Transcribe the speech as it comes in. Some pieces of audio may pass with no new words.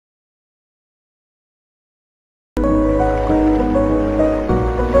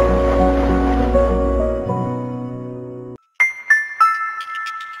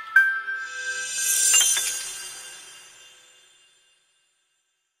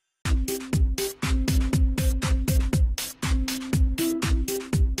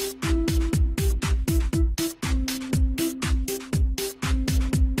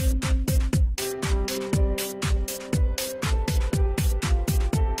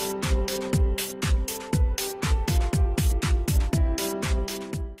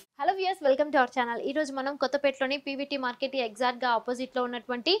Welcome to our channel. ఈ రోజు మనం కొత్తపేటలోని పీవీటీ మార్కెట్ ఎగ్జాక్ట్ గా ఆపోజిట్ లో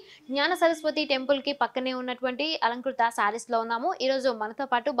ఉన్నటువంటి జ్ఞాన సరస్వతి టెంపుల్ కి పక్కనే ఉన్నటువంటి అలంకృత సారీస్ లో ఉన్నాము. ఈ రోజు మనతో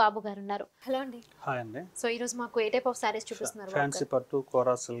పాటు బాబు గారు ఉన్నారు. హలో అండి. హాయ్ అండి. సో ఈ రోజు మాకు ఏ టైప్ ఆఫ్ సారీస్ చూపిస్తున్నారు? ఫ్యాన్సీ పట్టు,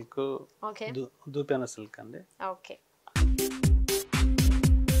 కోరా సిల్క్, ఓకే, దూపియాన సిల్క్ అండి. ఓకే.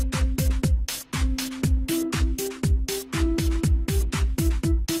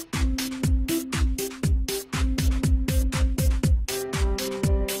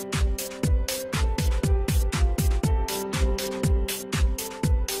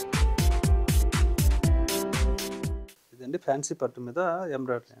 ఫ్యాన్సీ పట్టు మీద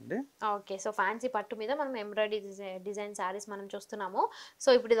ఎంబ్రాయిడరీ అండి. ఓకే, సో ఫ్యాన్సీ పట్టు మీద మనం ఎంబ్రాయిడరీ డిజైన్ సారీస్ మనం చూస్తున్నాము. సో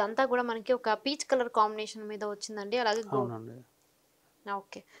ఇప్పుడు ఇదంతా కూడా మనకి ఒక పీచ్ కలర్ కాంబినేషన్ మీద వచ్చిందండి. అలాగే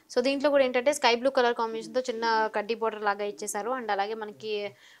ఓకే, సో దీంట్లో కూడా ఏంటంటే స్కై బ్లూ కలర్ కాంబినేషన్ తో చిన్న కడ్డీ బోర్డర్ లాగా ఇచ్చేసారు. అండ్ అలాగే మనకి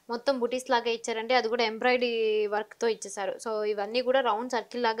మొత్తం బుటీస్ లాగా ఇచ్చారండి. అది కూడా ఎంబ్రాయిడరీ వర్క్ తో ఇచ్చేసారు. సో ఇవన్నీ కూడా రౌండ్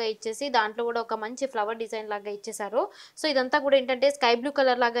సర్కిల్ లాగా ఇచ్చేసి దాంట్లో కూడా ఒక మంచి ఫ్లవర్ డిజైన్ లాగా ఇచ్చేసారు. సో ఇదంతా కూడా ఏంటంటే స్కై బ్లూ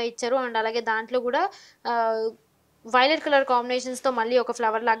కలర్ లాగా ఇచ్చారు. అండ్ అలాగే దాంట్లో కూడా వైలెట్ కలర్ కాంబినేషన్స్ తో మళ్ళీ ఒక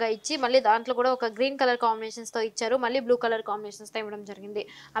ఫ్లవర్ లాగా ఇచ్చి మళ్ళీ దాంట్లో కూడా ఒక గ్రీన్ కలర్ కాంబినేషన్స్ తో ఇచ్చారు. మళ్ళీ బ్లూ కలర్ కాంబినేషన్స్ తో ఇవ్వడం జరిగింది.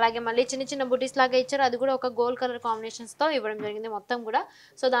 అలాగే మళ్ళీ చిన్న చిన్న బుటీస్ లాగా ఇచ్చారు. అది కూడా ఒక గోల్డ్ కలర్ కాంబినేషన్స్ తో ఇవ్వడం జరిగింది మొత్తం కూడా.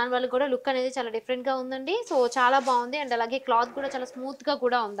 సో దానివల్ల కూడా లుక్ అనేది చాలా డిఫరెంట్ గా ఉందండి. సో చాలా బాగుంది. అండ్ అలాగే క్లాత్ కూడా చాలా స్మూత్ గా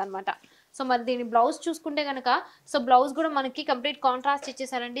కూడా ఉందన్నమాట. సో మరి దీని బ్లౌజ్ చూసుకుంటే కనుక సో బ్లౌజ్ కూడా మనకి complete contrast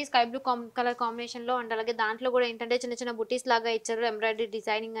ఇచ్చేసారండి sky blue colour combination లో. అండ్ అలాగే దాంట్లో కూడా ఏంటంటే చిన్న చిన్న బుటీస్ లాగా ఇచ్చారు ఎంబ్రాయిడరీ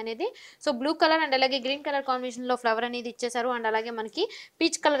డిజైనింగ్ అనేది. సో బ్లూ కలర్ అండ్ అలాగే గ్రీన్ కలర్ కాంబినేషన్ లో ఫ్లవర్ అనేది ఇచ్చేసారు. అండ్ అలాగే మనకి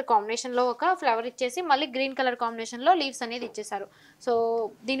పీచ్ కలర్ కాంబినేషన్ లో ఒక ఫ్లవర్ ఇచ్చేసి మళ్ళీ గ్రీన్ కలర్ కాంబినేషన్ లో లీవ్స్ అనేది ఇచ్చేసారు. సో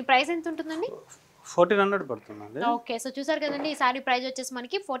దీని ప్రైస్ ఎంత ఉంటుందండి? 1400 పడుతుందండి. ఓకే, సో చూసారు కదండి, ఈ సారీ ప్రైస్ వచ్చేసి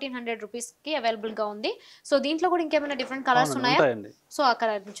మనకి 1400 రూపీస్ కి అవైలబుల్ గా ఉంది. సో దీంట్లో కూడా ఇంకేమైనా డిఫరెంట్ కలర్స్ ఉన్నాయా? సో ఆ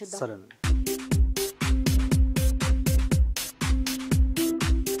కలర్ చూద్దాం. సరేనండి.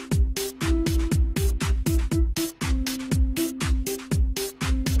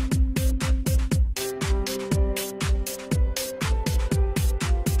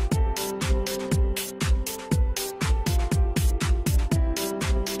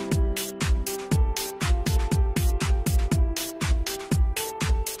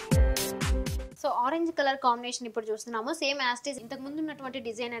 ఆరెంజ్ కలర్ కాంబినేషన్ ఇప్పుడు చూస్తున్నాము. సేమ్ యాస్టీస్ ఇంతకు ముందు ఉన్నటువంటి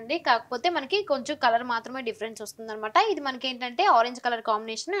డిజైన్ అండి. కాకపోతే మనకి కొంచెం కలర్ మాత్రమే డిఫరెన్స్ వస్తుంది అనమాట. ఇది మనకి ఏంటంటే ఆరెంజ్ కలర్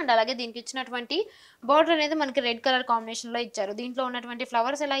కాంబినేషన్. అండ్ అలాగే దీనికి ఇచ్చినటువంటి బార్డర్ అనేది మనకి రెడ్ కలర్ కాంబినేషన్ లో ఇచ్చారు. దీంట్లో ఉన్నటువంటి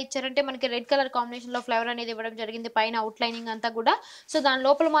ఫ్లవర్స్ ఎలా ఇచ్చారంటే మనకి రెడ్ కలర్ కాంబినేషన్ లో ఫ్లవర్ అనేది ఇవ్వడం జరిగింది పైన అవుట్ లైనింగ్ అంతా కూడా. సో దాని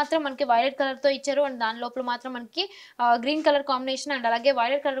లోపల మాత్రం మనకి వైలెట్ కలర్ తో ఇచ్చారు. అండ్ దాని లోపల మాత్రం మనకి గ్రీన్ కలర్ కాంబినేషన్ అండ్ అలాగే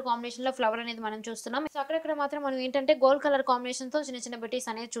వైలెట్ కలర్ కాంబినేషన్ లో ఫ్లవర్ అనేది మనం చూస్తున్నాం. సో అక్కడక్కడ మాత్రం మనం ఏంటంటే గోల్డ్ కలర్ కాంబినేషన్ తో చిన్న చిన్న బెటీస్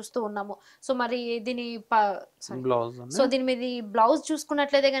అనేది చూస్తూ ఉన్నాము. సో మరి దీని సో దీని మీద బ్లౌజ్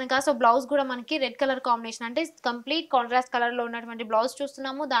చూసుకున్నట్లయితే కనుక సో బ్లౌజ్ కూడా మనకి రెడ్ కలర్ కాంబినేషన్ అంటే కంప్లీట్ కాంట్రాస్ట్ కలర్ లో ఉన్నటువంటి బ్లౌజ్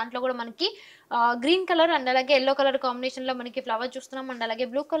చూస్తున్నాము. దాంట్లో కూడా మనకి గ్రీన్ కలర్ అండ్ అలాగే ఎల్లో కలర్ కాంబినేషన్ లో మనకి ఫ్లవర్ చూస్తున్నాం. అండ్ అలాగే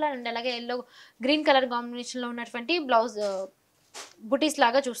బ్లూ కలర్ అండ్ అలాగే ఎల్లో గ్రీన్ కలర్ కాంబినేషన్ లో ఉన్నటువంటి బ్లౌజ్ బుటీస్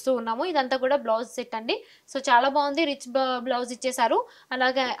లాగా చూస్తూ ఉన్నాము. ఇదంతా కూడా బ్లౌజ్ సెట్ అండి. సో చాలా బాగుంది, రిచ్ బ్లౌజ్ ఇచ్చేసారు.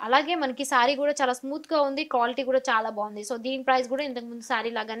 అలాగే మనకి సారీ కూడా చాలా స్మూత్ గా ఉంది, క్వాలిటీ కూడా చాలా బాగుంది. సో దీని ప్రైస్ కూడా ఇంతకు ముందు సారీ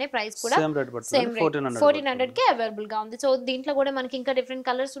లాగానే ప్రైస్ కూడా సేమ్ రేట్ 1400 కి అవైలబుల్ గా ఉంది. సో దీంట్లో కూడా మనకి ఇంకా డిఫరెంట్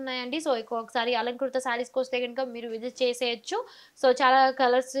కలర్స్ ఉన్నాయండి. సో ఒకసారి అలంకృత సారీస్ కి వస్తే కనుక మీరు విజిట్ చేసేయచ్చు. సో చాలా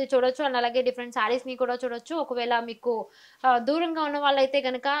కలర్స్ చూడొచ్చు అండ్ అలాగే డిఫరెంట్ సారీస్ ని కూడా చూడొచ్చు. ఒకవేళ మీకు దూరంగా ఉన్న వాళ్ళైతే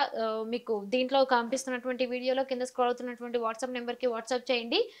కనుక మీకు దీంట్లో కనిపిస్తున్నటువంటి వీడియోలో కింద స్క్రోల్ అవుతున్నటువంటి వాట్సాప్ నెంబర్ కి వాట్సాప్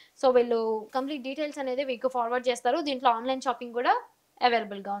చేయండి. సో వీళ్ళు కంప్లీట్ డీటెయిల్స్ అనేది మీకు ఫార్వర్డ్ చేస్తారు. దీంట్లో ఆన్లైన్ షాపింగ్ కూడా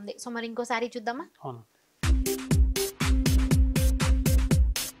అవైలబుల్ గా ఉంది. సో మరి ఇంకో సారీ చూద్దామా?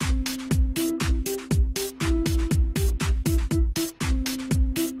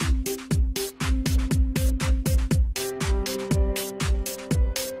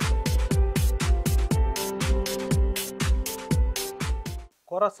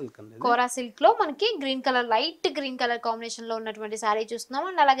 కోరా సిల్క్ లో మనకి green colour light green colour combination లో ఉన్నటువంటి సారీ చూస్తున్నాం.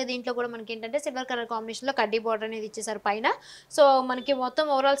 అండ్ అలాగే దీంట్లో కూడా మనకి ఏంటంటే సిల్వర్ కలర్ కాంబినేషన్ లో కడ్డీ బోర్డర్ అనేది ఇచ్చేసారు పైన. సో మనకి మొత్తం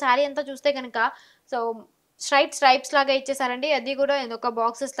ఓవరాల్ సారీ అంతా చూస్తే కనుక సో స్ట్రైప్స్ లాగా ఇచ్చేసారండి. అది కూడా ఒక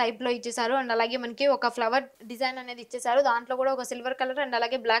బాక్సెస్ టైప్ లో ఇచ్చేసారు. అండ్ అలాగే మనకి ఒక ఫ్లవర్ డిజైన్ అనేది ఇచ్చేసారు. దాంట్లో కూడా ఒక సిల్వర్ కలర్ అండ్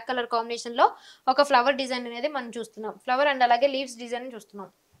అలాగే బ్లాక్ కలర్ కాంబినేషన్ లో ఒక ఫ్లవర్ డిజైన్ అనేది మనం చూస్తున్నాం. ఫ్లవర్ అండ్ అలాగే లీవ్స్ డిజైన్ చూస్తున్నాం.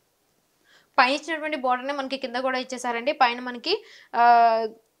 పైన ఇచ్చినటువంటి బోర్డర్ ని మనకి కింద కూడా ఇచ్చేసారండి. పైన మనకి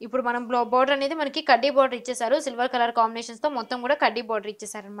ఇప్పుడు మనం బోర్డర్ అనేది మనకి కడ్డీ బోర్డర్ ఇచ్చేసారు. సిల్వర్ కలర్ కాంబినేషన్స్ తో మొత్తం కూడా కడ్డీ బోర్డర్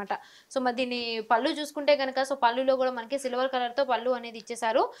ఇచ్చేసారు అనమాట. సో మరి దీని పళ్ళు చూసుకుంటే కనుక సో పళ్ళులో కూడా మనకి సిల్వర్ కలర్ తో పళ్ళు అనేది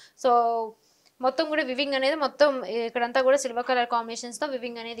ఇచ్చేసారు. సో మొత్తం కూడా వివింగ్ అనేది మొత్తం ఇక్కడంతా కూడా సిల్వర్ కలర్ కాంబినేషన్స్ తో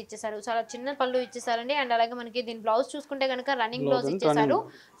వివింగ్ అనేది ఇచ్చేసారు. చాలా చిన్న పళ్ళు ఇచ్చేసారండి. అండ్ అలాగే మనకి దీని బ్లౌజ్ చూసుకుంటే కనుక రన్నింగ్ బ్లౌజ్ ఇచ్చేసారు.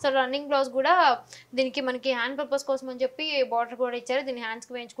 సో రన్నింగ్ బ్లౌజ్ కూడా దీనికి మనకి హ్యాండ్ పర్పస్ కోసం అని చెప్పి బార్డర్ కూడా ఇచ్చారు. దీన్ని హ్యాండ్స్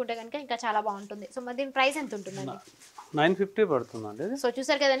కి వేయించుకుంటే కనుక ఇంకా చాలా బాగుంటుంది. సో మరి దీని ప్రైస్ ఎంత ఉంటుందండి? 950 పడుతుందండి. సో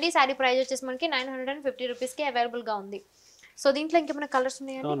చూసారు కదండి, ఈ సారీ ప్రైస్ వచ్చేసి మనకి 950 రూపీస్ కి అవైలబుల్ గా ఉంది. సో దీంట్లో ఇంకేమైనా కలర్స్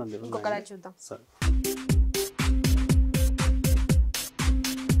ఉన్నాయండి? ఇంకో కలర్ చూద్దాం.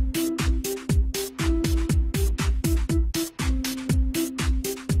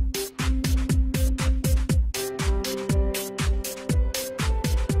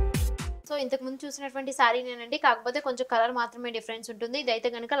 ఇంతకు ముందు చూసినటువంటి సారీనేనండి, కాకపోతే కొంచెం కలర్ మాత్రమే డిఫరెన్స్ ఉంటుంది. ఇదైతే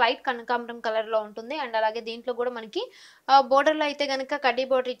కనుక లైట్ కనకాంబరం కలర్ లో ఉంటుంది. అండ్ అలాగే దీంట్లో కూడా మనకి బోర్డర్ లో అయితే కనుక కడ్డీ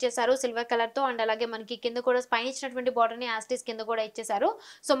బోర్డర్ ఇచ్చేసారు సిల్వర్ కలర్ తో. అండ్ అలాగే మనకి కింద కూడా పైన ఇచ్చినటువంటి బోర్డర్ ని యాస్టీస్ కింద కూడా ఇచ్చేసారు.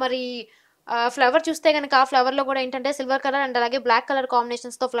 సో మరి ఫ్లవర్ చూస్తే కనుక ఆ ఫ్లవర్ లో కూడా ఏంటంటే సిల్వర్ కలర్ అండ్ అలాగే బ్లాక్ కలర్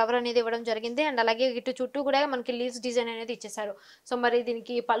కాంబినేషన్స్ తో ఫ్లవర్ అనేది ఇవ్వడం జరిగింది. అండ్ అలాగే ఇటు చుట్టూ కూడా మనకి లీవ్స్ డిజైన్ అనేది ఇచ్చేసారు. సో మరి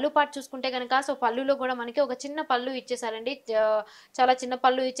దీనికి పళ్ళు పార్ట్ చూసుకుంటే కనుక సో పళ్ళులో కూడా మనకి ఒక చిన్న పళ్ళు ఇచ్చేసారండి. చాలా చిన్న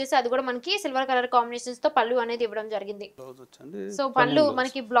పళ్ళు ఇచ్చేసి అది కూడా మనకి సిల్వర్ కలర్ కాంబినేషన్స్ తో పళ్ళు అనేది ఇవ్వడం జరిగింది. సో పళ్ళు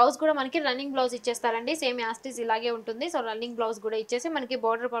మనకి బ్లౌజ్ కూడా మనకి రన్నింగ్ బ్లౌజ్ ఇచ్చేస్తారండి. సేమ్ యాస్టీస్ ఇలాగే ఉంటుంది. సో రన్నింగ్ బ్లౌజ్ కూడా ఇచ్చేసి మనకి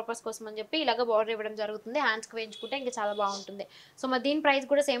బార్డర్ పర్పస్ కోసం అని చెప్పి ఇలాగ బార్డర్ ఇవ్వడం జరుగుతుంది. హ్యాండ్స్ కి వేయించుకుంటే ఇంకా చాలా బాగుంటుంది. సో మరి దీని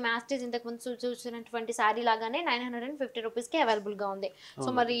ప్రైస్ కూడా సేమ్ యాస్టీస్ ఇంతకు చూసినటువంటి సారీ లాగానే 950 రూపీస్ కి అవైలబుల్ గా ఉంది. సో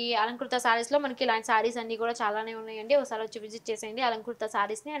మరి అలంకృత సారీస్ లో మనకి ఇలాంటి సారీస్ అన్ని కూడా చాలానే ఉన్నాయండి. ఒకసారి వచ్చి విజిట్ చేసేయండి అలంకృత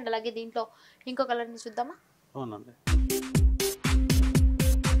సారీస్ ని. అండ్ అలాగే దీంట్లో ఇంకో కలర్ ని చూద్దామా? అవునండి.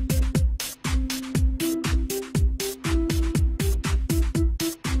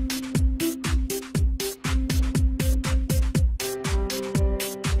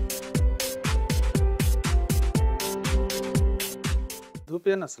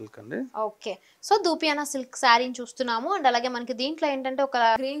 dupion silk అండి. ఓకే, సో dupion silk సారీని చూస్తున్నాము. అండ్ అలాగే మనకి దీంట్లో ఏంటంటే ఒక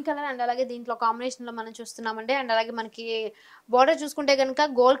గ్రీన్ కలర్ అండ్ అలాగే దీంట్లో కాంబినేషన్ లో మనం చూస్తున్నామండి. అండ్ అలాగే మనకి బార్డర్ చూసుకుంటే కనుక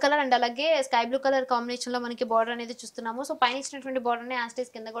గోల్డ్ కలర్ అండ్ అలాగే స్కై బ్లూ కలర్ కాంబినేషన్ లో మనకి బార్డర్ అనేది చూస్తున్నాము. సో పైన ఇచ్చినటువంటి బార్డర్ ని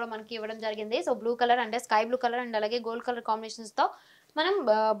యాస్టీస్ కింద కూడా మనకి ఇవ్వడం జరిగింది. So blue colour and sky blue colour and అలాగే గోల్డ్ కలర్ కాంబినేషన్స్ తో మనం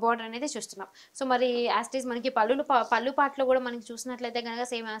బార్డర్ అనేది చూస్తున్నాం. సో మరి యాస్టీస్ మనకి పళ్ళు పాటలో కూడా మనకి చూసినట్లయితే కనుక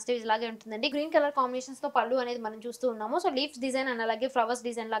సేమ్ యాస్టీస్ లాగే ఉంటుందండి. గ్రీన్ కలర్ కాంబినేషన్స్ తో పళ్ళు అనేది మనం చూస్తూ ఉన్నాము. సో లీవ్స్ డిజైన్ అండ్ అలాగే ఫ్లవర్స్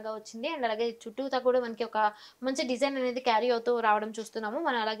డిజైన్ లాగా వచ్చింది. అండ్ అలాగే చుట్టూతా కూడా మనకి ఒక మంచి డిజైన్ అనేది క్యారీ అవుతూ రావడం చూస్తున్నాము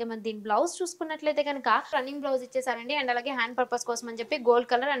మనం. అలాగే మన దీని బ్లౌజ్ చూసుకున్నట్లయితే కనుక రన్నింగ్ బ్లౌజ్ ఇచ్చేసారండి. అండ్ అలాగే హ్యాండ్ పర్పస్ కోసం అని చెప్పి గోల్డ్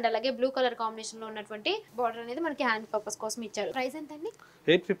కలర్ అండ్ అలాగే బ్లూ కలర్ కాంబినేషన్ లో ఉన్నటువంటి బార్డర్ అనేది మనకి హ్యాండ్ పర్పస్ కోసం ఇచ్చారు. ప్రైస్ ఎంత అండి?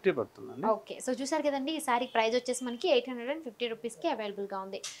 850 పడుతుందండి. ఓకే, సో చూసారు కదండి, ఈ సారీ ప్రైస్ వచ్చేసి మనకి 850 రూపీస్ కి అవైలబుల్ గా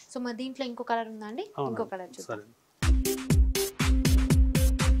ఉంది. సో మరి దీంట్లో ఇంకో కలర్ ఉందా అండి? ఇంకో కలర్ చూద్దాం.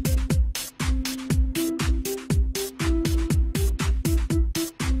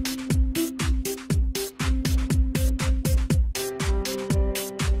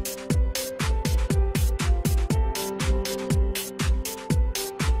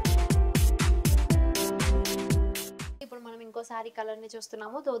 సారీ కలర్ ని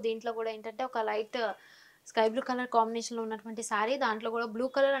చూస్తున్నాము. సో దీంట్లో కూడా ఏంటంటే ఒక light sky blue colour combination లో ఉన్నటువంటి సారీ, దాంట్లో కూడా బ్లూ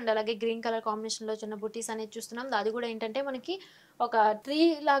కలర్ అండ్ అలాగే గ్రీన్ కలర్ కాంబినేషన్ లో చిన్న బుటీస్ అనేది చూస్తున్నాం. అది కూడా ఏంటంటే మనకి ఒక ట్రీ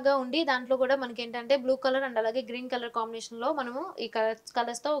లాగా ఉండి దాంట్లో కూడా మనకి ఏంటంటే బ్లూ కలర్ అండ్ అలాగే గ్రీన్ కలర్ కాంబినేషన్ లో మనము ఈ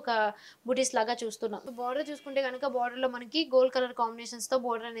కలర్స్ తో ఒక బుటీస్ లాగా చూస్తున్నాం. బార్డర్ చూసుకుంటే కనుక బార్డర్ లో మనకి గోల్డ్ కలర్ కాంబినేషన్స్ తో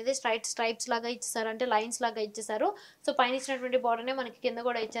బార్డర్ అనేది స్ట్రైప్స్ లాగా ఇచ్చేసారు, అంటే లైన్స్ లాగా ఇచ్చేసారు. సో పైన ఇచ్చినటువంటి బార్డర్ నే మనకి కింద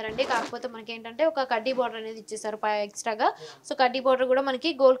కూడా ఇచ్చారండి. కాకపోతే మనకి ఏంటంటే ఒక కడ్డీ బార్డర్ అనేది ఇచ్చేసారు ఎక్స్ట్రాగా. సో కడ్డీ బార్డర్ కూడా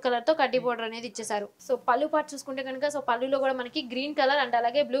మనకి గోల్డ్ కలర్ తో కడ్డీ బార్డర్ అనేది ఇచ్చేసారు. సో పళ్ళు పార్ట్ చూసుకుంటే కనుక సో పళ్ళులో కూడా మనకి గ్రీన్ కలర్ అండ్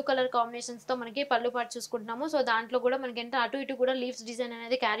అలాగే బ్లూ కలర్ కాంబినేషన్స్ తో మనకి పళ్ళు పార్ట్ చూసుకుంటున్నాము. సో దాంట్లో కూడా మనకి ఏంటంటే అటు ఇటు కూడా లీవ్స్ డిజైన్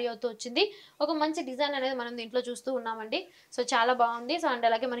అనేది క్యారీ అవుతూ వచ్చింది. ఒక మంచి డిజైన్ అనేది మనం దీంట్లో చూస్తూ ఉన్నామండి. సో చాలా బాగుంది. సో అండ్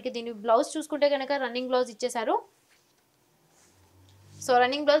అలాగే మనకి దీని బ్లౌజ్ చూసుకుంటే కనుక రన్నింగ్ బ్లౌజ్ ఇచ్చేసారు. So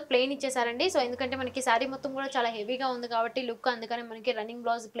running blouse plain ఇచ్చేసారండి. So ఎందుకంటే మనకి శారీ మొత్తం కూడా చాలా హెవీగా ఉంది కాబట్టి లుక్, అందుకని మనకి రన్నింగ్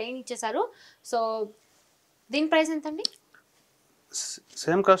బ్లౌజ్ ప్లెయిన్ ఇచ్చేసారు. సో దీని ప్రైస్ ఎంత అండి?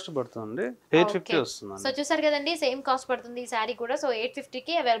 సేమ్ కాస్ట్ పడుతుంది, 850 వస్తుంది. సో చూసారు కదండి, సేమ్ కాస్ట్ పడుతుంది ఈ సారీ కూడా. సో 850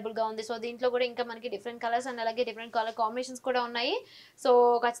 కి అవైలబుల్ గా ఉంది. సో దీంట్లో కూడా ఇంకా మనకి డిఫరెంట్ కలర్స్ అండ్ అలాగే డిఫరెంట్ కలర్ కాంబినేషన్స్ కూడా ఉన్నాయి. సో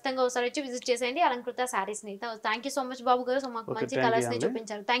ఖచ్చితంగా ఒకసారి వచ్చి విజిట్ చేసేయండి అలంకృత సారీస్ ని. థ్యాంక్ యూ సో మచ్ బాబు గారు. సో మాకు మంచి కలర్స్ ని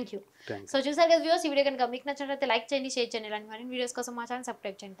చూపించారు. Thank you. సో చూసారు కదా వ్యూవర్స్, ఈ వీడియో కనుక మీకు నచ్చినట్లయితే లైక్ చేయండి, షేర్ చేయండి. ఇలాంటి మరిన్ని వీడియోస్ కోసం మా ఛానల్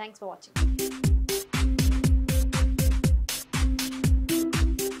సబ్స్క్రైబ్ చేయండి. Thanks for watching.